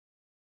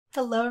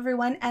Hello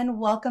everyone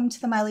and welcome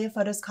to the Mylio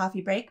Photos coffee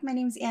break. My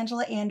name is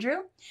Angela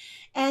Andrew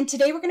and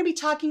today we're going to be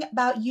talking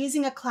about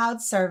using a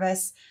cloud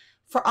service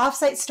for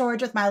offsite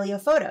storage with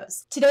Mylio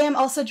Photos. Today I'm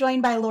also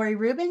joined by Lori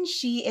Rubin.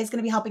 She is going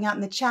to be helping out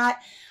in the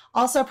chat.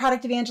 Also a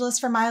product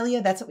evangelist for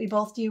Mylio. That's what we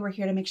both do. We're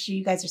here to make sure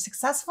you guys are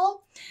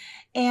successful.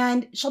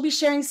 And she'll be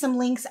sharing some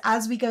links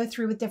as we go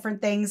through with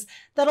different things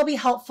that'll be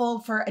helpful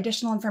for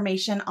additional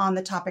information on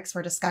the topics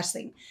we're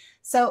discussing.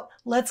 So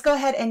let's go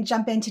ahead and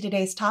jump into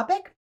today's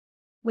topic,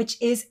 which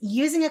is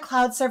using a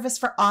cloud service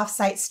for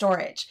offsite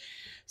storage.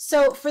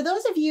 So for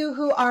those of you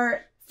who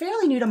are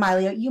fairly new to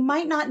Mylio, you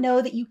might not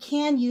know that you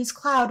can use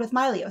cloud with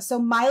Mylio. So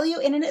Mylio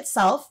in and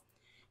itself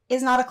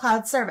is not a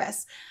cloud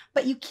service,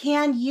 but you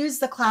can use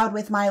the cloud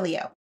with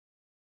Mylio.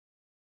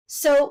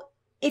 So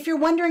if you're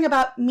wondering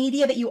about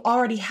media that you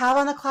already have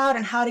on the cloud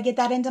and how to get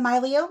that into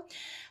Mylio,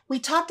 we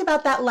talked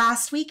about that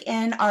last week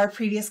in our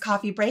previous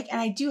coffee break,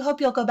 and I do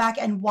hope you'll go back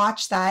and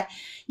watch that.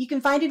 You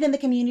can find it in the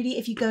community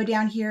if you go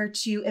down here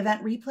to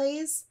event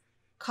replays,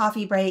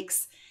 coffee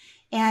breaks,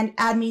 and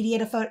add media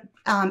to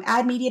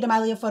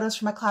Mylio Photos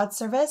from a cloud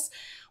service.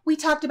 We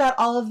talked about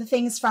all of the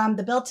things from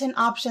the built-in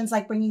options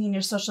like bringing in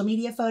your social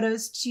media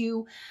photos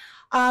to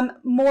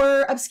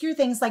more obscure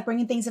things like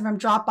bringing things in from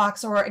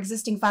Dropbox or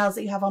existing files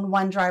that you have on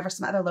OneDrive or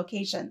some other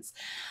locations.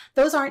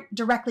 Those aren't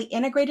directly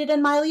integrated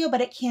in Mylio, but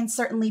it can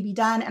certainly be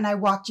done, and I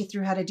walked you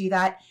through how to do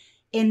that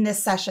in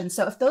this session.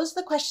 So if those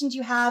are the questions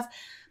you have,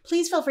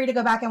 please feel free to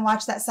go back and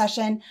watch that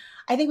session.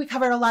 I think we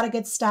covered a lot of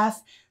good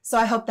stuff, so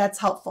I hope that's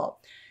helpful.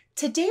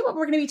 Today, what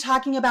we're going to be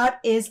talking about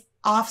is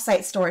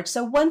offsite storage.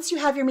 So once you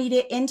have your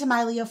media into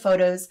Mylio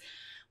Photos,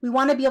 we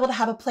want to be able to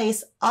have a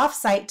place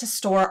offsite to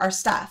store our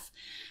stuff.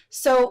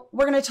 So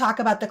we're going to talk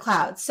about the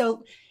cloud.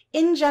 So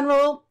in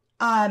general,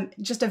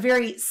 just a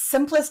very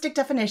simplistic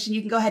definition. You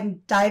can go ahead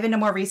and dive into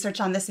more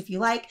research on this if you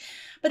like.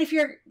 But if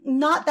you're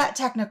not that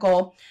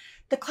technical,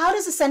 the cloud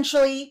is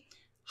essentially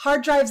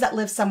hard drives that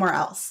live somewhere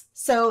else.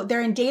 So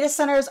they're in data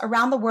centers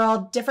around the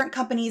world, different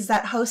companies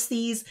that host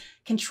these,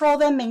 control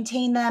them,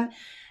 maintain them,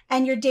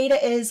 and your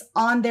data is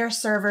on their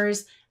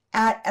servers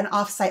at an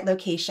offsite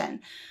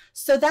location.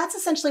 So that's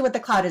essentially what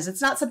the cloud is.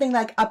 It's not something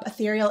like up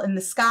ethereal in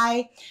the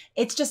sky.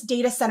 It's just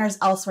data centers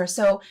elsewhere.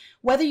 So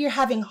whether you're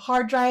having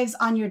hard drives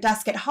on your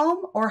desk at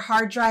home or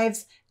hard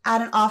drives at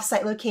an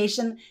offsite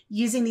location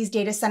using these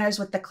data centers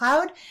with the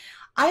cloud,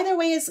 either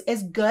way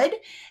is good.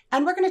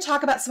 And we're going to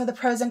talk about some of the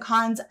pros and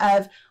cons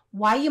of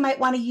why you might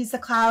want to use the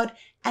cloud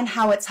and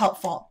how it's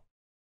helpful.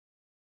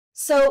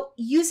 So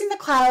using the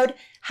cloud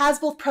has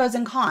both pros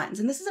and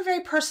cons, and this is a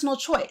very personal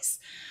choice.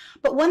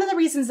 But one of the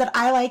reasons that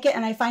I like it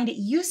and I find it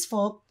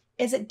useful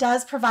is it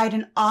does provide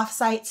an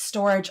offsite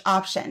storage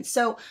option.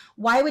 So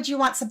why would you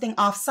want something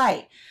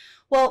offsite?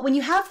 Well, when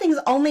you have things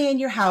only in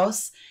your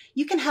house,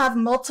 you can have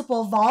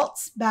multiple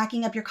vaults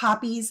backing up your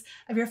copies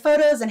of your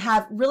photos and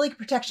have really good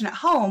protection at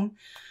home.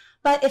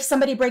 But if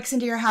somebody breaks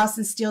into your house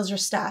and steals your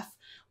stuff,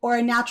 or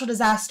a natural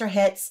disaster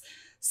hits,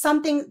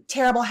 something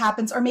terrible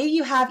happens, or maybe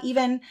you have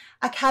even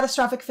a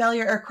catastrophic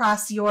failure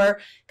across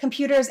your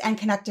computers and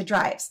connected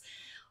drives.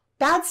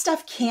 Bad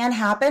stuff can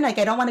happen. Like,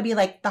 I don't want to be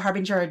like the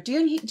harbinger of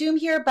doom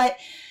here, but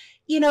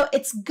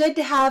it's good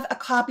to have a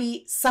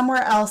copy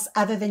somewhere else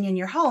other than in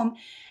your home.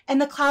 And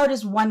the cloud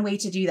is one way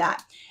to do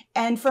that.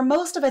 And for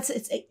most of us,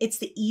 it's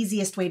the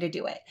easiest way to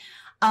do it.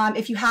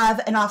 If you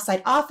have an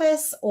offsite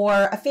office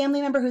or a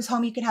family member whose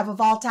home you can have a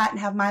vault at and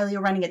have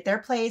Mylio running at their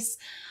place,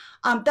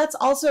 that's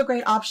also a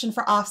great option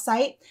for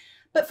offsite.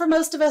 But for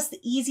most of us,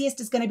 the easiest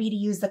is going to be to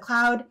use the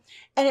cloud,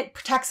 and it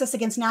protects us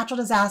against natural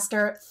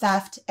disaster,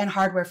 theft, and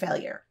hardware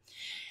failure.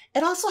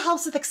 It also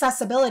helps with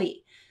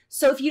accessibility.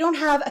 So if you don't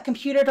have a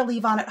computer to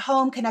leave on at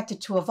home connected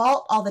to a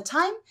vault all the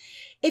time,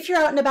 if you're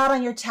out and about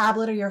on your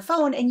tablet or your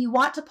phone and you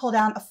want to pull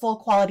down a full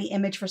quality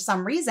image for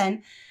some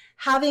reason,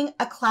 having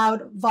a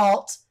cloud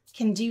vault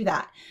can do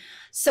that.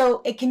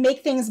 So it can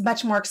make things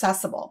much more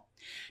accessible.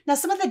 Now,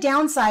 some of the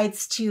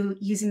downsides to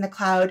using the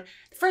cloud,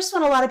 the first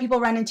one a lot of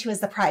people run into is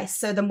the price.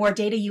 So the more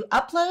data you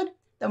upload,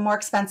 the more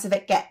expensive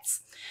it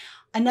gets.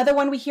 Another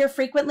one we hear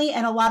frequently,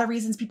 and a lot of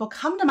reasons people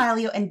come to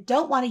Mylio and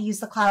don't want to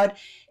use the cloud,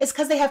 is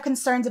because they have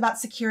concerns about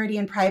security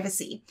and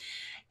privacy.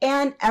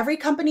 And every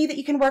company that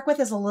you can work with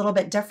is a little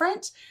bit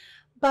different,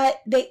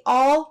 but they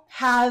all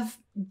have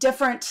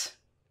different,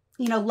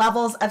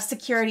 levels of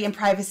security and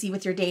privacy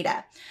with your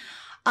data.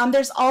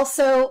 There's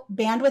also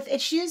bandwidth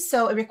issues,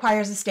 so it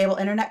requires a stable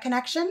internet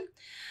connection.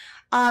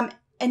 And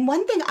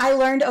one thing I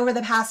learned over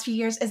the past few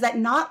years is that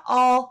not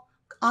all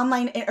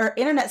online or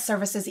internet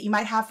services that you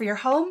might have for your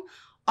home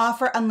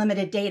offer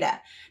unlimited data.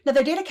 Now,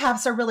 their data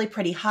caps are really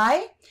pretty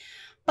high,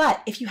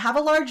 but if you have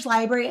a large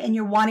library and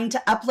you're wanting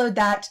to upload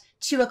that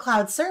to a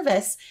cloud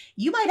service,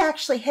 you might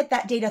actually hit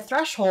that data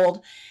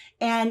threshold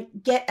and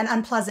get an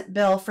unpleasant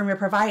bill from your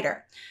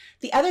provider.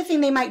 The other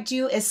thing they might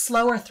do is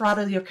slow or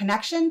throttle your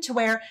connection to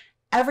where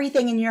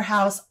everything in your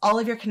house, all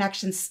of your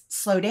connections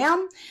slow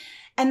down,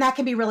 and that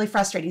can be really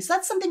frustrating. So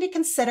that's something to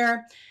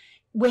consider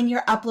when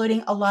you're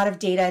uploading a lot of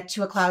data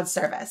to a cloud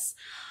service.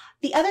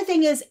 The other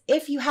thing is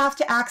if you have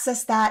to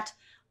access that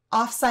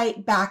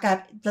offsite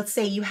backup. Let's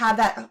say you have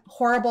that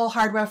horrible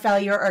hardware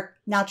failure or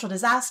natural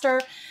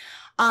disaster.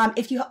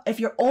 If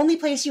your only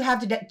place you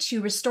have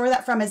to restore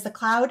that from is the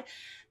cloud,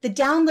 the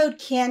download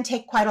can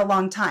take quite a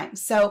long time.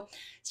 So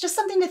it's just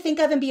something to think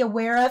of and be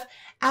aware of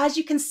as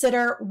you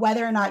consider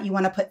whether or not you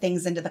want to put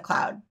things into the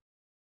cloud.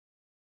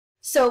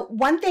 So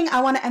one thing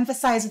I want to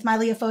emphasize with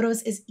Mylio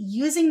Photos is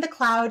using the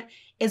cloud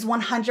is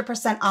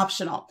 100%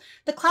 optional.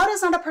 The cloud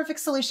is not a perfect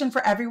solution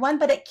for everyone,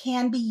 but it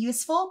can be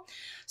useful.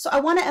 So I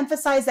want to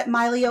emphasize that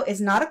Mylio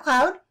is not a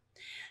cloud.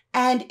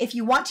 And if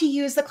you want to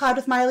use the cloud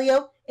with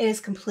Mylio, it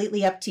is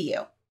completely up to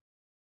you.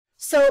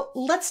 So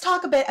let's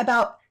talk a bit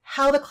about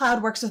how the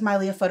cloud works with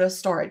Mylio Photos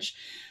storage.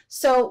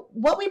 So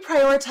what we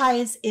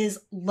prioritize is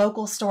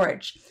local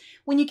storage.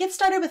 When you get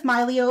started with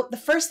Mylio, the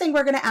first thing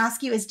we're going to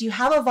ask you is, do you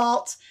have a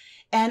vault?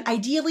 And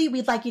ideally,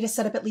 we'd like you to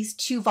set up at least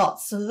 2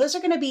 vaults. So those are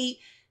going to be,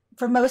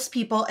 for most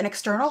people, an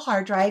external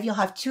hard drive. You'll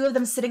have 2 of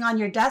them sitting on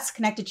your desk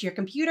connected to your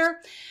computer.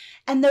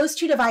 And those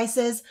 2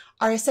 devices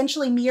are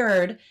essentially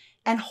mirrored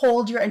and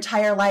hold your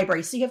entire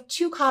library. So you have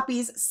 2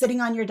 copies sitting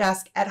on your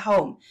desk at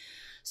home.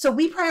 So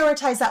we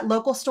prioritize that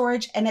local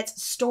storage, and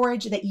it's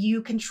storage that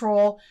you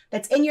control,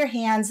 that's in your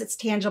hands, it's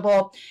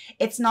tangible,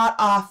 it's not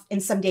off in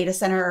some data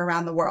center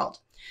around the world.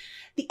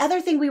 The other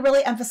thing we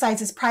really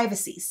emphasize is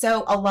privacy.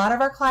 So a lot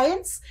of our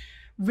clients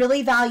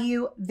really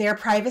value their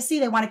privacy.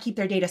 They want to keep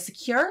their data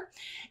secure.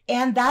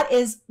 And that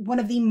is one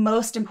of the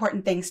most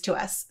important things to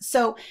us.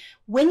 So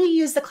when you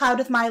use the cloud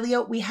with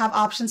Mylio, we have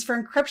options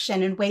for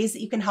encryption and ways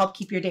that you can help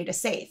keep your data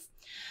safe.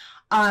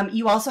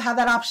 You also have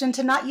that option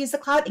to not use the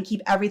cloud and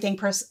keep everything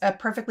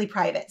perfectly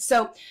private.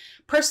 So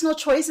personal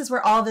choice is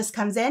where all this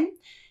comes in.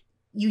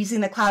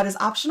 Using the cloud is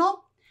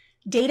optional.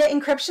 Data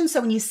encryption, so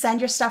when you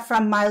send your stuff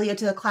from Mylio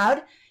to the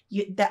cloud,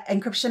 that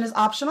encryption is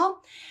optional.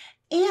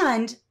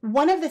 And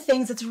one of the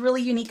things that's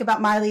really unique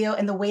about Mylio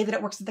and the way that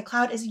it works with the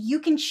cloud is you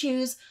can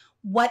choose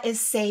what is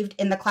saved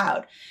in the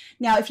cloud.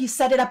 Now, if you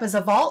set it up as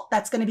a vault,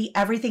 that's going to be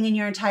everything in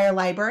your entire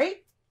library.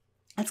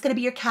 That's going to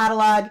be your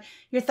catalog,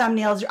 your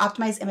thumbnails, your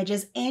optimized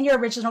images, and your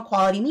original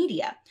quality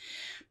media.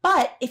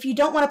 But if you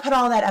don't want to put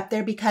all that up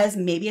there because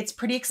maybe it's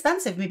pretty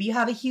expensive, maybe you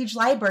have a huge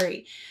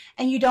library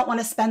and you don't want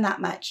to spend that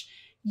much,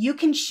 you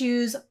can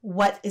choose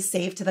what is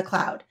saved to the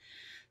cloud.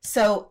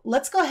 So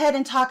let's go ahead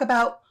and talk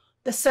about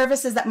the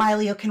services that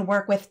Mylio can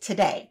work with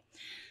today.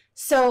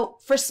 So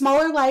for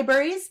smaller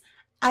libraries,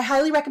 I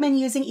highly recommend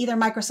using either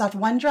Microsoft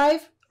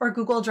OneDrive or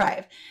Google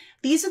Drive.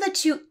 These are the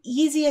 2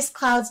 easiest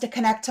clouds to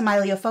connect to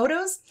Mylio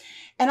Photos,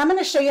 and I'm going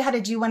to show you how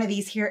to do one of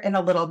these here in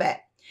a little bit.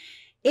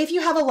 If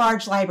you have a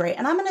large library,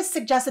 and I'm going to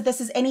suggest that this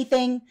is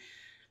anything,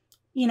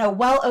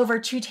 well over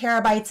 2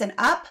 terabytes and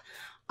up,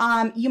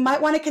 you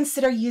might want to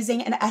consider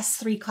using an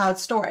S3 cloud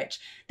storage.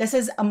 This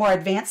is a more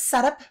advanced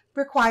setup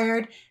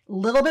required, a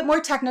little bit more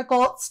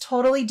technical, it's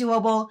totally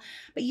doable,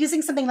 but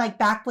using something like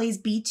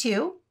Backblaze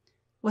B2,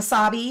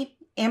 Wasabi,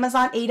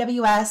 Amazon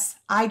AWS,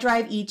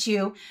 iDrive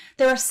E2.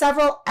 There are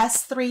several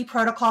S3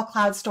 protocol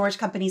cloud storage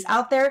companies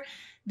out there.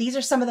 These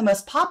are some of the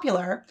most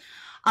popular.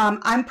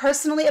 I'm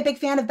personally a big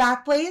fan of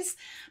Backblaze,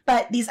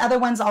 but these other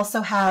ones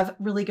also have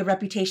really good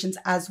reputations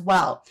as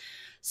well.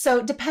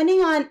 So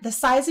depending on the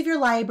size of your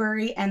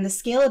library and the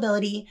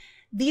scalability,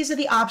 these are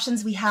the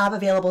options we have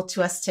available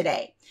to us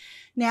today.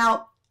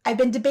 Now, I've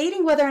been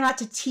debating whether or not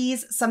to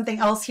tease something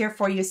else here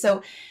for you.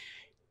 So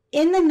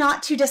in the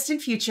not too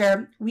distant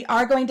future, we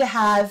are going to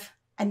have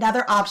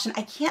another option.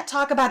 I can't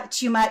talk about it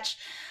too much,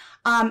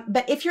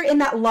 but if you're in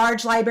that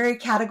large library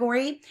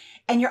category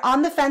and you're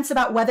on the fence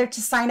about whether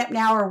to sign up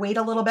now or wait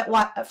a little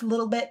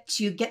bit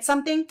to get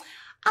something,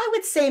 I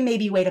would say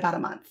maybe wait about a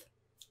month.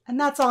 And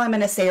that's all I'm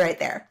going to say right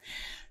there.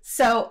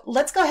 So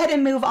let's go ahead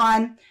and move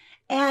on.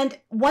 And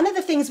one of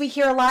the things we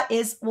hear a lot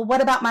is, well,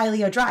 what about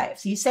Mylio Drive?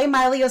 So you say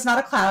Mylio is not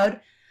a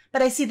cloud,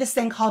 but I see this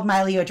thing called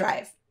Mylio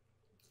Drive.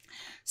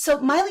 So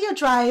Mylio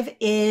Drive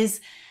is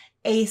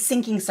a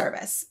syncing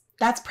service.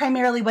 That's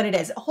primarily what it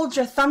is. It holds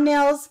your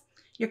thumbnails,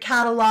 your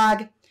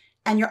catalog,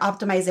 and your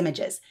optimized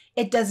images.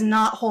 It does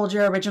not hold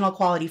your original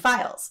quality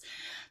files.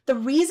 The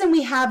reason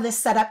we have this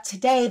set up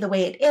today the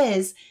way it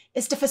is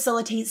to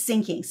facilitate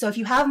syncing. So if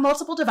you have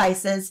multiple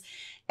devices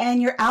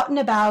and you're out and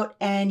about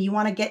and you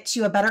want to get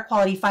to a better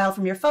quality file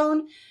from your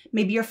phone,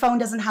 maybe your phone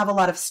doesn't have a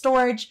lot of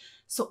storage,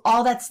 so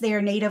all that's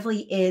there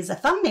natively is a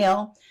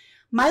thumbnail,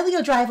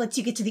 Mylio Drive lets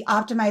you get to the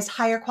optimized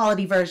higher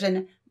quality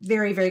version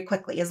very, very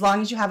quickly, as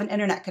long as you have an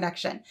internet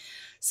connection.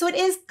 So it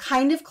is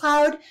kind of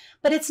cloud,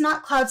 but it's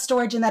not cloud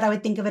storage in that I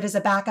would think of it as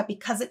a backup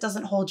because it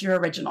doesn't hold your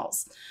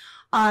originals.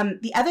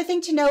 The other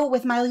thing to know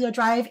with Mylio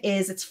Drive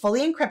is it's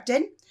fully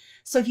encrypted.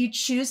 So if you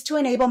choose to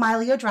enable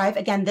Mylio Drive,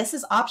 again, this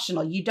is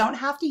optional. You don't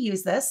have to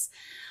use this.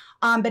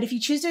 But if you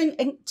choose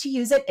to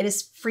use it, it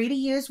is free to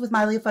use with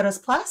Mylio Photos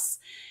Plus.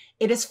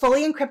 It is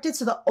fully encrypted,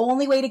 so the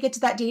only way to get to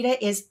that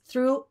data is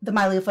through the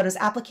Mylio Photos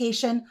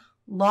application,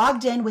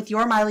 logged in with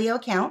your Mylio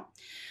account,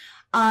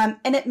 and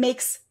it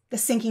makes the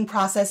syncing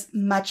process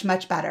much,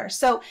 much better.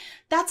 So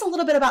that's a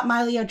little bit about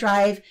Mylio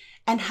Drive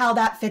and how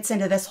that fits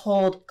into this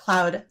whole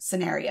cloud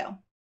scenario.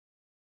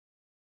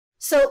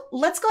 So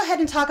let's go ahead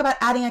and talk about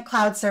adding a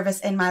cloud service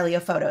in Mylio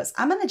Photos.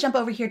 I'm going to jump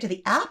over here to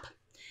the app,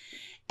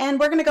 and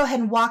we're going to go ahead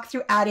and walk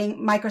through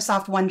adding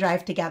Microsoft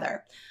OneDrive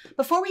together.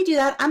 Before we do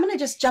that, I'm going to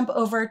just jump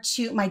over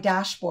to my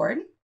dashboard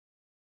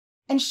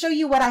and show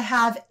you what I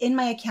have in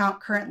my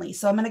account currently.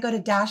 So I'm going to go to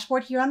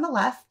Dashboard here on the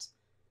left,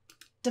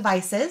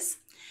 Devices,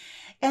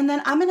 and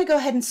then I'm going to go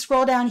ahead and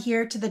scroll down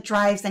here to the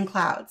Drives and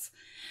Clouds.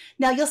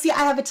 Now you'll see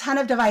I have a ton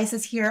of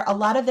devices here. A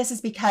lot of this is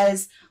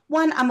because,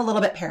 one, I'm a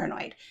little bit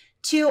paranoid.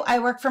 Two, I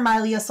work for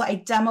Mylio, so I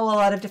demo a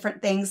lot of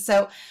different things.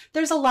 So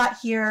there's a lot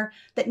here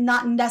that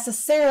not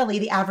necessarily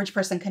the average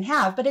person can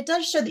have, but it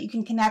does show that you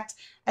can connect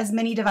as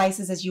many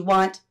devices as you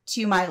want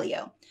to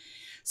Mylio.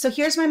 So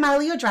here's my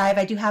Mylio Drive.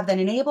 I do have that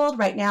enabled.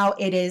 Right now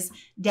it is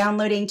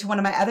downloading to one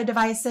of my other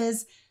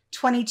devices,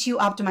 22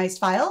 optimized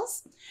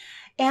files.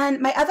 And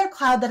my other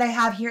cloud that I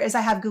have here is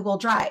I have Google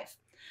Drive.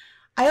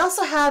 I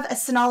also have a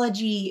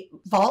Synology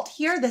Vault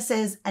here. This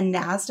is a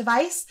NAS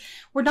device.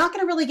 We're not going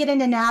to really get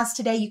into NAS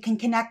today. You can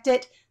connect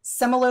it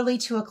similarly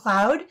to a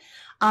cloud.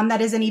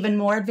 That is an even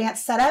more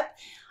advanced setup.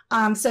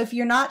 So if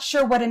you're not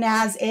sure what a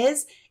NAS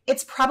is,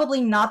 it's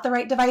probably not the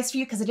right device for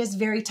you because it is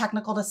very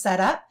technical to set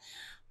up.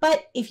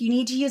 But if you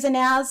need to use a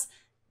NAS,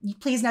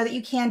 please know that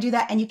you can do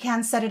that, and you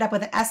can set it up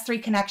with an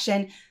S3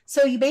 connection.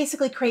 So you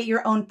basically create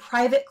your own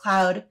private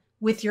cloud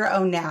with your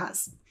own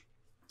NAS.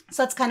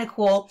 So that's kind of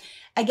cool.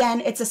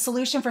 Again, it's a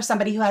solution for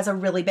somebody who has a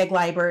really big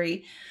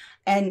library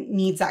and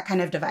needs that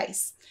kind of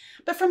device.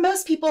 But for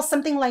most people,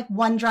 something like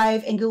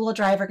OneDrive and Google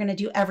Drive are going to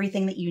do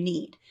everything that you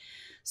need.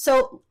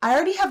 So I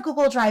already have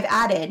Google Drive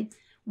added.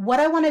 What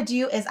I want to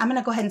do is I'm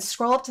going to go ahead and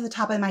scroll up to the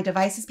top of my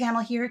devices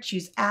panel here,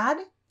 choose Add,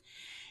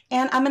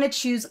 and I'm going to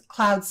choose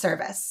Cloud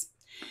Service.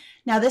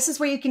 Now this is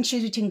where you can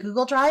choose between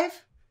Google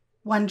Drive,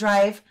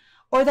 OneDrive,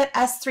 or that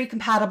S3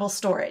 compatible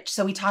storage.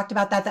 So we talked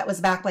about that. That was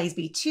Backblaze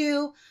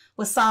B2,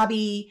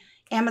 Wasabi,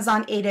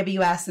 Amazon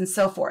AWS, and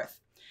so forth.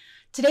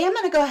 Today I'm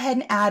going to go ahead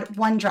and add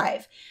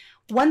OneDrive.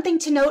 One thing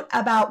to note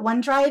about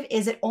OneDrive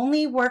is it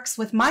only works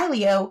with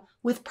Mylio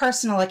with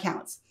personal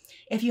accounts.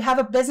 If you have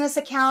a business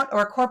account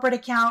or a corporate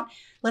account,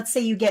 let's say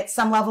you get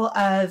some level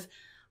of,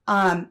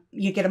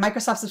 you get a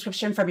Microsoft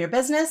subscription from your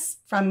business,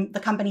 from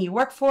the company you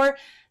work for,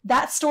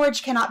 that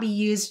storage cannot be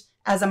used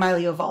as a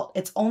Mylio Vault.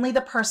 It's only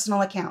the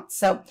personal account.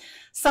 So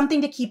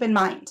something to keep in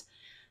mind.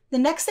 The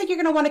next thing you're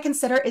going to want to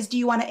consider is, do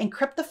you want to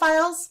encrypt the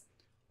files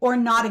or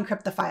not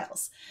encrypt the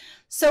files?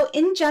 So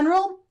in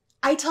general,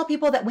 I tell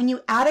people that when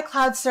you add a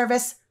cloud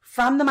service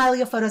from the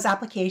Mylio Photos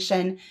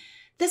application,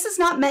 this is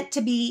not meant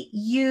to be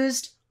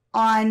used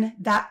on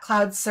that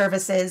cloud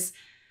services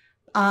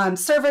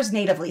servers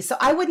natively. So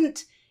I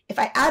wouldn't, if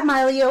I add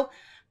Mylio,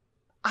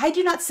 I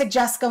do not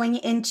suggest going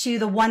into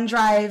the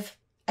OneDrive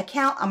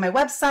account on my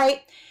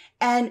website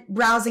and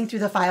browsing through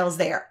the files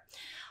there.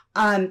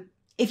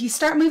 If you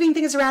start moving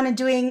things around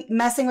and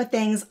messing with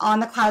things on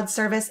the cloud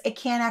service, it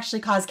can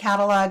actually cause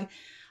catalog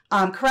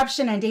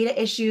corruption and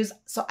data issues.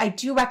 So I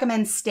do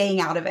recommend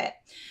staying out of it.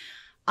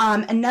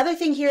 Another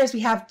thing here is we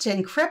have to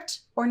encrypt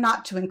or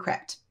not to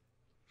encrypt.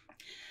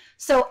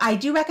 So I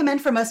do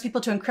recommend for most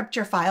people to encrypt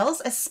your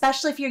files,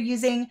 especially if you're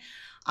using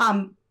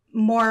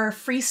more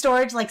free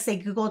storage, like say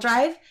Google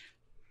Drive.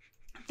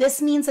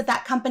 This means that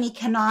that company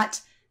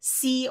cannot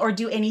see or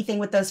do anything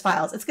with those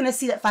files. It's going to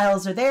see that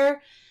files are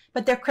there,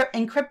 but they're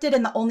encrypted,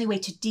 and the only way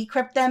to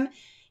decrypt them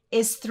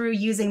is through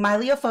using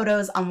Mylio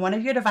Photos on one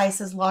of your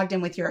devices logged in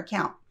with your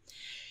account.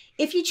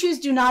 If you choose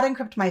do not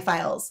encrypt my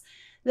files,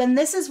 then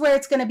this is where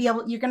you're going to be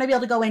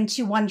able to go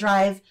into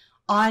OneDrive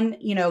on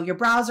your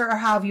browser or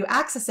however you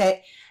access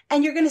it,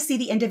 and you're going to see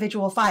the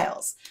individual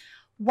files.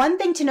 One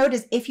thing to note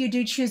is if you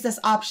do choose this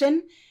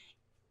option,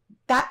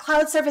 that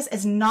cloud service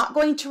is not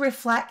going to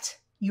reflect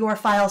your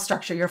file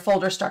structure, your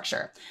folder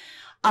structure.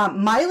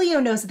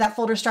 Mylio knows that that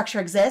folder structure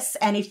exists,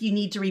 and if you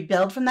need to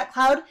rebuild from that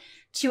cloud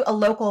to a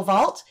local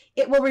vault,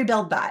 it will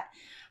rebuild that.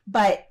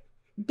 But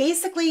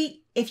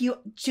basically, if you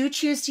do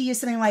choose to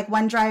use something like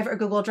OneDrive or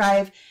Google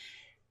Drive,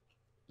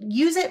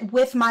 use it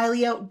with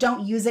Mylio,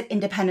 don't use it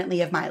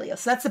independently of Mylio.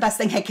 So that's the best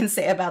thing I can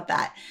say about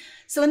that.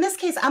 So in this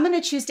case, I'm going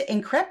to choose to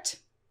encrypt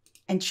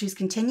and choose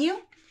continue.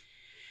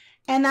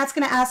 And that's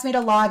going to ask me to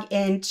log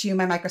into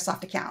my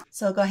Microsoft account.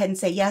 So I'll go ahead and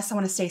say, yes, I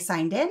want to stay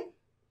signed in.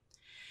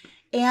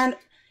 And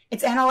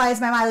it's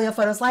analyzed my Mylio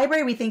Photos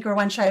library. We think our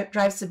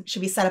OneDrive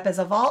should be set up as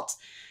a vault.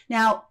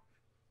 Now,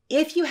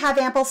 if you have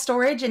ample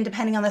storage, and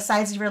depending on the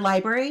size of your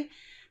library,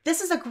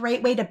 this is a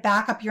great way to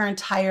back up your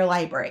entire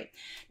library.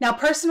 Now,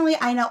 personally,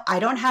 I know I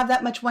don't have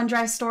that much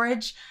OneDrive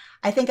storage.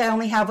 I think I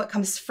only have what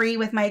comes free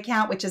with my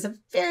account, which is a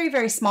very,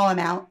 very small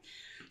amount.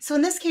 So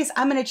in this case,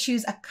 I'm going to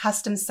choose a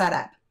custom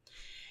setup.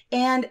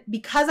 And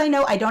because I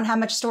know I don't have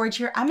much storage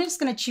here, I'm just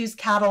going to choose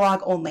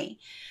catalog only.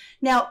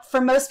 Now, for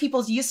most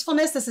people's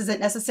usefulness, this isn't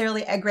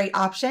necessarily a great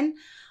option.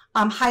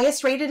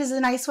 Highest rated is a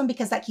nice one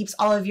because that keeps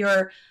all of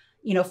your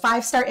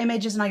 5-star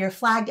images and all your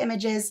flagged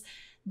images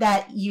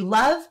that you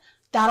love.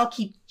 That'll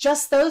keep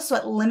just those, so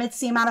it limits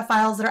the amount of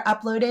files that are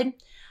uploaded.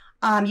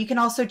 You can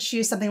also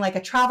choose something like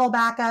a travel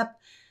backup.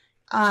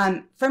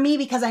 For me,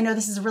 because I know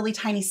this is a really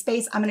tiny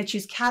space, I'm going to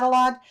choose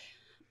catalog.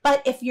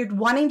 But if you're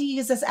wanting to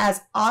use this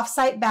as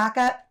offsite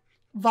backup,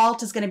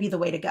 Vault is going to be the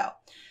way to go.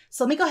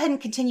 So let me go ahead and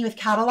continue with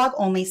catalog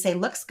only, say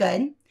looks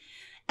good.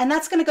 And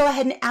that's going to go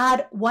ahead and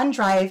add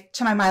OneDrive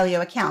to my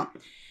Mylio account.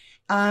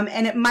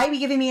 And it might be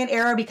giving me an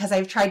error because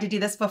I've tried to do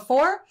this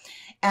before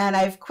and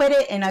I've quit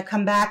it and I've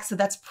come back. So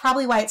that's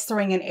probably why it's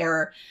throwing an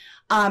error.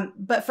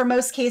 But for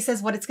most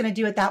cases, what it's going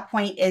to do at that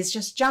point is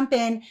just jump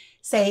in,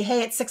 say,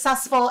 hey, it's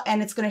successful,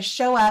 and it's going to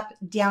show up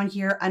down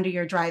here under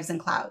your drives and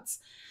clouds.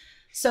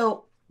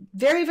 So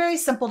very, very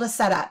simple to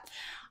set up.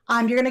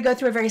 You're going to go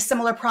through a very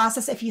similar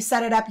process if you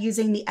set it up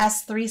using the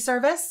S3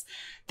 service.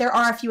 There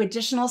are a few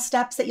additional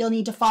steps that you'll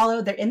need to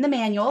follow. They're in the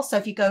manual. So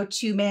if you go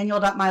to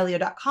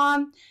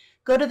manual.mylio.com,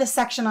 go to the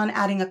section on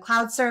adding a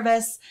cloud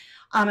service.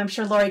 I'm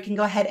sure Lori can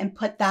go ahead and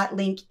put that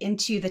link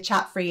into the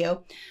chat for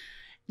you.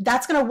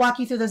 That's going to walk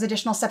you through those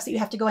additional steps that you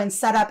have to go and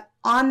set up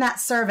on that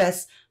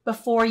service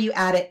before you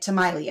add it to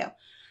Mylio.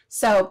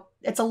 So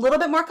it's a little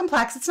bit more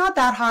complex. It's not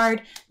that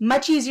hard,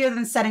 much easier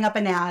than setting up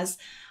a NAS.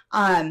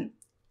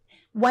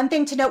 One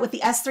thing to note with the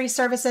S3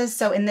 services,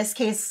 so in this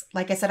case,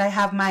 like I said, I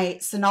have my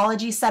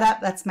Synology set up,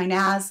 that's my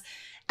NAS,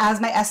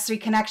 as my S3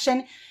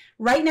 connection.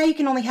 Right now, you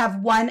can only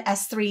have one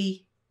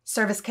S3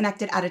 service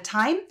connected at a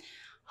time.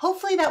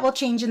 Hopefully that will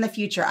change in the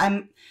future.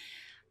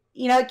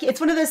 It's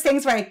one of those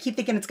things where I keep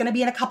thinking it's going to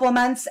be in a couple of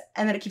months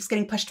and then it keeps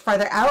getting pushed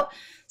farther out.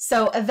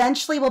 So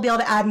eventually we'll be able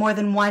to add more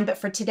than one, but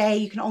for today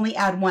you can only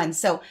add one.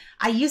 So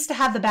I used to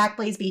have the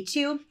Backblaze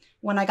B2.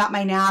 When I got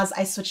my NAS,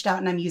 I switched out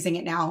and I'm using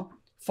it now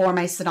for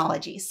my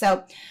Synology.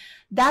 So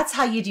that's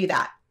how you do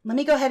that. Let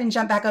me go ahead and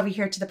jump back over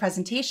here to the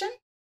presentation.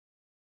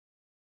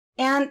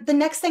 And the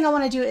next thing I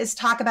want to do is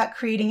talk about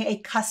creating a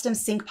custom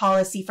sync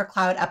policy for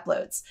cloud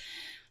uploads.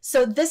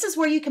 So this is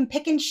where you can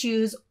pick and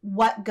choose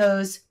what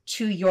goes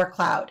to your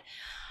cloud.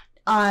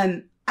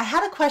 I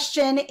had a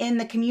question in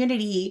the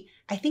community,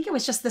 I think it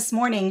was just this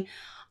morning,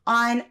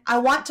 on I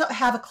want to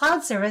have a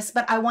cloud service,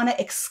 but I want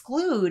to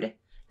exclude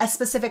a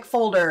specific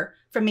folder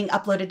from being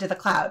uploaded to the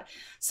cloud.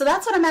 So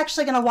that's what I'm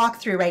actually going to walk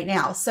through right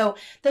now. So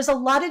there's a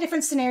lot of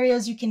different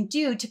scenarios you can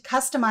do to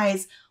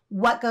customize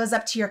what goes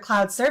up to your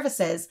cloud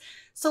services.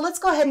 So let's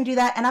go ahead and do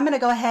that. And I'm going to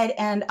go ahead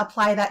and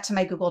apply that to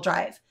my Google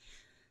Drive.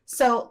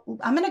 So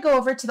I'm going to go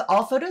over to the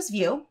All Photos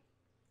view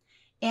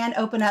and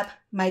open up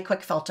my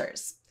quick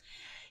filters.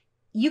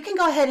 You can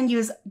go ahead and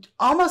use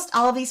almost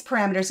all of these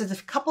parameters. There's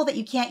a couple that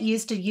you can't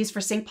use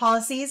for sync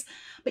policies,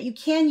 but you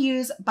can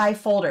use by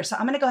folder. So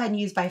I'm going to go ahead and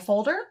use by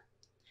folder.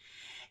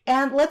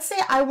 And let's say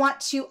I want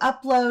to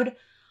upload,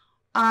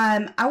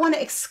 I want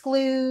to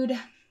exclude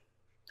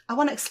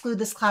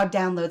this cloud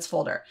downloads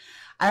folder.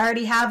 I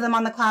already have them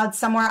on the cloud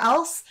somewhere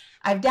else.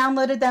 I've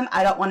downloaded them.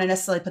 I don't want to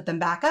necessarily put them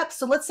back up.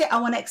 So let's say I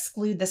want to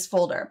exclude this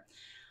folder.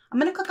 I'm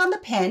going to click on the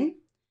pin.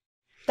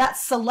 That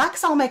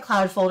selects all my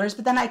cloud folders,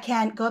 but then I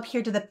can go up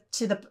here to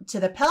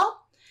the pill,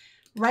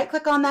 right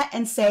click on that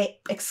and say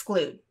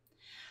exclude.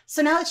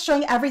 So now it's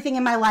showing everything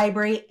in my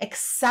library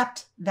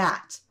except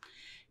that.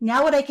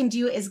 Now what I can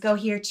do is go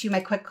here to my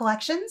quick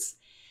collections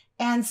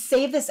and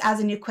save this as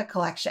a new quick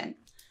collection.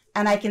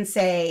 And I can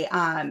say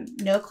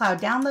no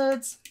cloud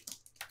downloads,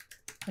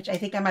 which I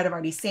think I might have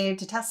already saved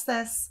to test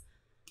this.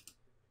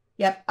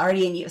 Yep,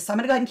 already in use. So I'm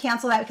going to go ahead and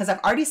cancel that because I've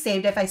already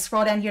saved it. If I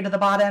scroll down here to the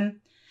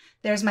bottom,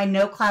 there's my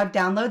no cloud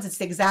downloads. It's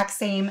the exact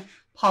same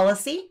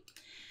policy.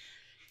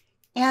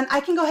 And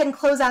I can go ahead and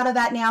close out of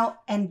that now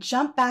and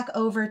jump back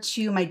over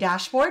to my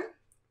dashboard,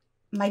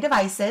 my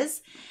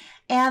devices.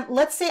 And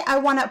let's say I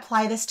want to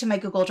apply this to my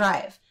Google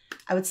Drive.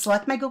 I would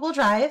select my Google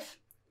Drive,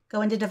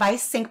 go into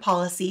device sync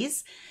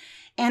policies,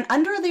 and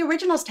under the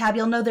originals tab,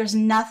 you'll know there's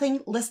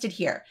nothing listed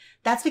here.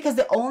 That's because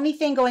the only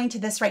thing going to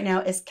this right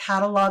now is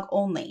catalog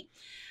only.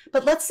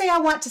 But let's say I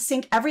want to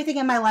sync everything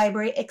in my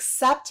library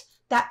except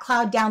that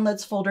cloud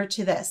downloads folder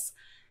to this.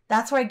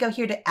 That's where I go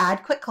here to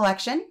add quick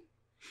collection.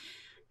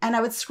 And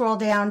I would scroll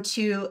down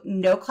to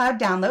no cloud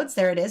downloads.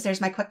 There it is.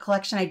 There's my quick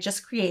collection I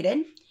just created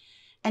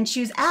and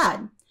choose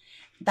add.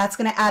 That's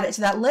going to add it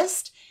to that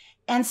list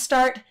and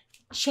start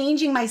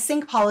changing my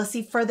sync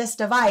policy for this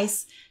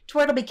device to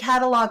where it'll be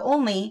catalog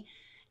only,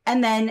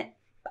 and then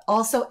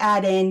also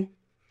add in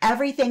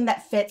everything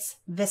that fits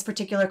this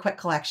particular quick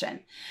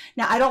collection.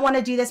 Now, I don't want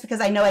to do this because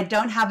I know I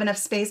don't have enough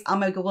space on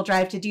my Google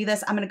Drive to do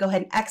this. I'm going to go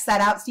ahead and X that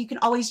out so you can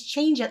always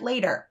change it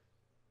later.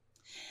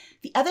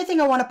 The other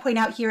thing I want to point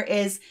out here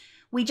is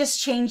we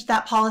just changed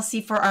that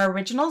policy for our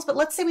originals, but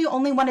let's say we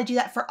only want to do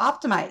that for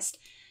optimized.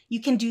 You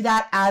can do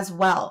that as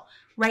well.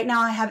 Right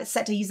now, I have it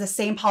set to use the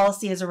same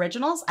policy as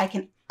originals. I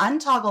can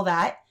untoggle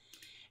that,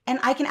 and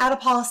I can add a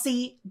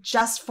policy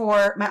just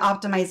for my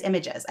optimized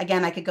images.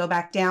 Again, I could go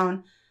back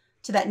down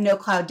to that no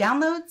cloud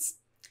downloads,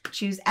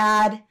 choose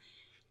add,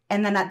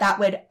 and then that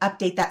would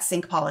update that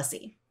sync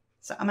policy.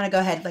 So I'm going to go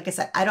ahead, like I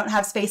said, I don't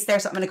have space there,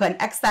 so I'm going to go ahead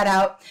and X that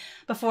out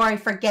before I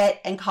forget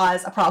and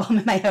cause a problem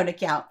in my own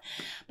account.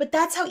 But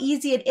that's how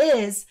easy it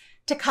is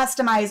to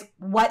customize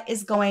what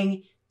is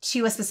going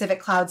to a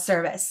specific cloud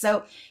service.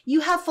 So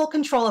you have full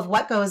control of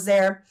what goes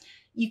there.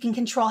 You can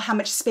control how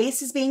much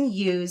space is being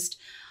used.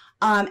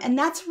 And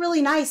that's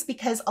really nice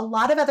because a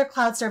lot of other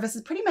cloud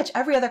services, pretty much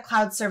every other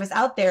cloud service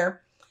out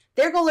there,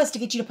 their goal is to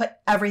get you to put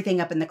everything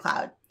up in the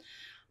cloud.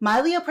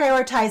 Mylio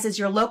prioritizes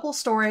your local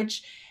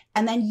storage,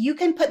 and then you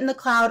can put in the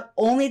cloud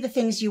only the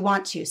things you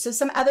want to. So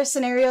some other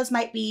scenarios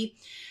might be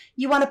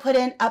you want to put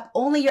in up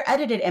only your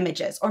edited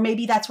images, or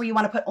maybe that's where you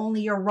want to put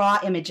only your raw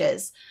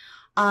images.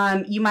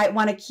 You might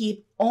want to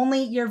keep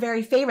only your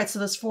very favorites, so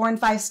those 4 and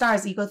 5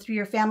 stars. You go through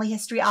your family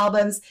history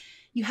albums,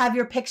 you have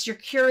your pics, your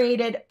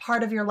curated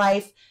part of your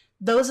life.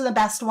 Those are the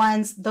best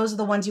ones. Those are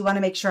the ones you want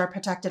to make sure are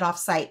protected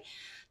off-site.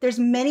 There's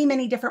many,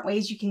 many different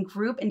ways you can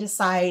group and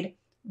decide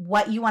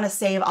what you want to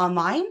save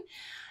online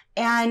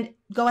and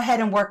go ahead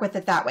and work with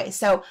it that way.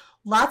 So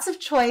lots of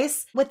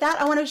choice. With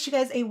that, I want to wish you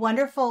guys a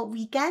wonderful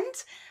weekend.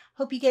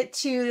 Hope you get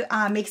to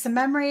make some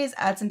memories,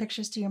 add some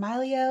pictures to your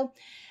Mylio.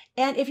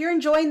 And if you're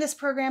enjoying this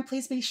program,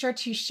 please be sure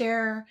to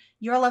share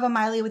your love of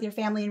Mylio with your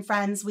family and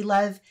friends. We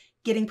love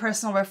getting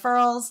personal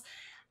referrals.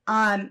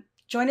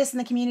 Join us in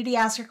the community,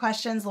 ask your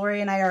questions.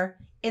 Lori and I are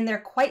in there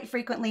quite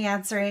frequently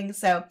answering.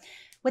 So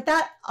with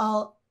that,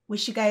 I'll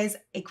wish you guys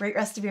a great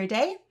rest of your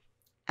day,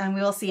 and we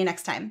will see you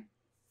next time.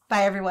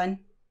 Bye,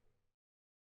 everyone.